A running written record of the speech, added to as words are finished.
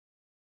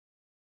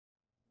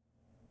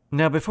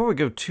Now, before we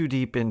go too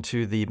deep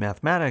into the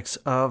mathematics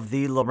of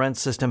the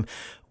Lorenz system,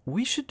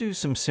 we should do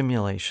some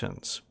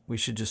simulations. We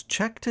should just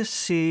check to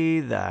see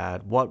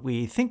that what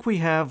we think we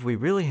have, we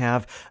really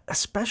have,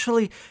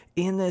 especially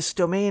in this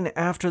domain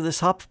after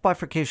this Hopf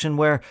bifurcation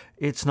where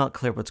it's not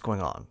clear what's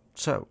going on.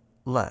 So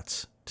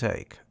let's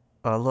take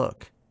a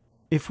look.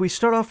 If we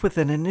start off with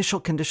an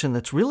initial condition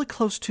that's really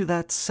close to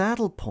that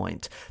saddle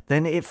point,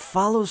 then it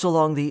follows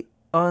along the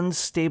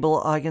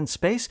unstable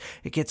eigenspace.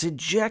 It gets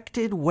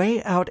ejected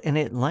way out and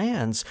it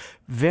lands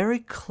very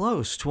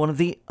close to one of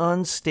the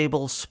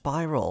unstable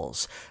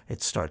spirals.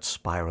 It starts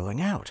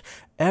spiraling out.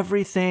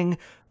 Everything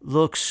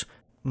looks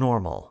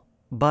normal.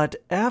 But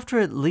after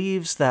it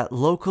leaves that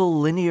local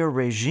linear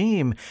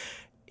regime,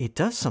 it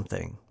does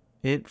something.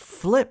 It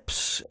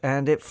flips,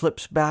 and it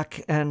flips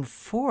back and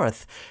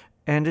forth,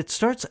 and it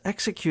starts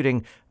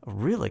executing a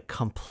really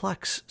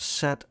complex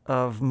set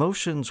of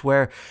motions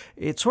where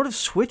it sort of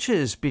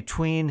switches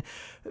between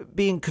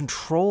being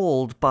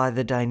controlled by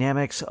the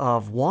dynamics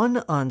of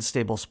one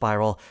unstable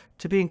spiral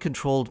to being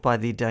controlled by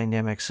the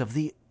dynamics of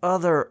the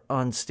other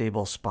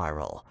unstable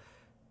spiral.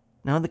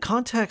 Now, in the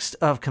context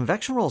of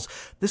convection rolls,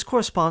 this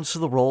corresponds to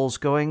the rolls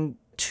going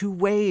two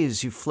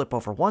ways. You flip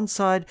over one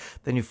side,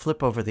 then you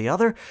flip over the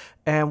other.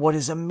 And what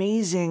is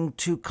amazing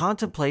to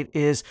contemplate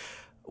is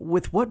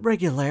with what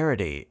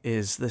regularity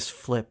is this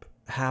flip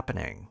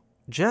happening?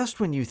 Just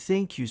when you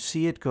think you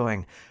see it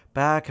going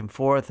back and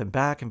forth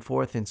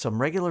in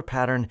some regular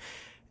pattern,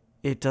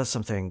 it does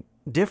something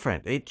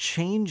different. It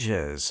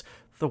changes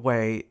the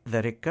way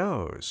that it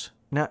goes.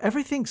 Now,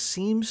 everything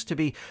seems to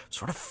be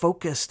sort of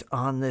focused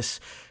on this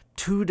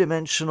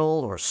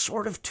two-dimensional or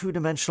sort of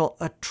two-dimensional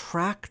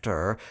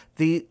attractor,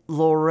 the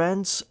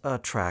Lorenz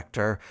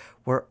attractor,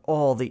 where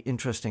all the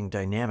interesting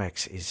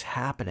dynamics is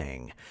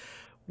happening.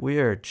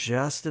 We're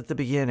just at the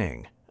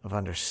beginning of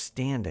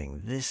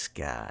understanding this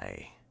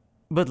guy.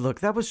 But look,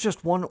 that was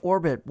just one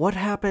orbit. What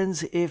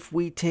happens if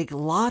we take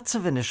lots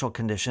of initial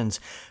conditions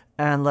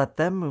and let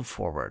them move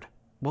forward?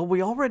 Well,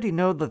 we already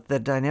know that the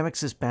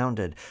dynamics is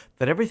bounded,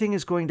 that everything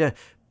is going to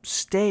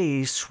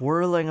stay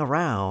swirling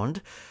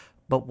around.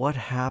 But what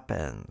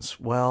happens?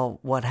 Well,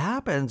 what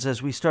happens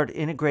as we start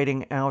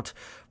integrating out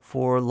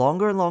for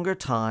longer and longer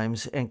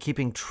times and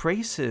keeping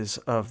traces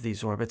of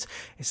these orbits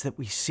is that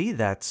we see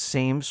that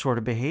same sort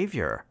of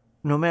behavior.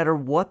 No matter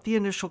what the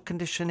initial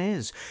condition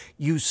is,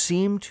 you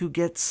seem to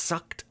get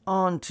sucked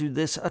onto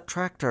this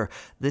attractor,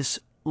 this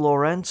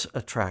Lorenz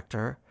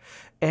attractor,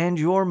 and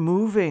you're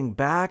moving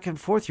back and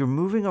forth. You're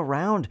moving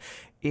around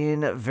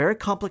in a very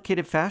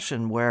complicated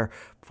fashion where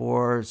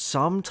for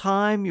some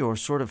time you're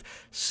sort of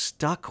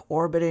stuck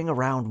orbiting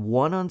around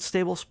one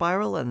unstable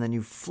spiral, and then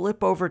you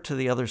flip over to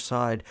the other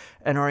side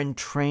and are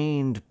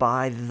entrained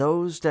by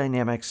those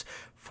dynamics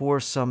for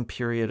some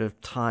period of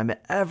time,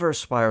 ever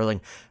spiraling,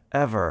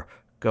 ever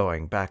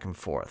going back and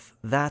forth.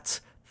 That's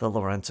the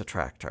Lorenz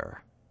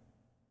attractor.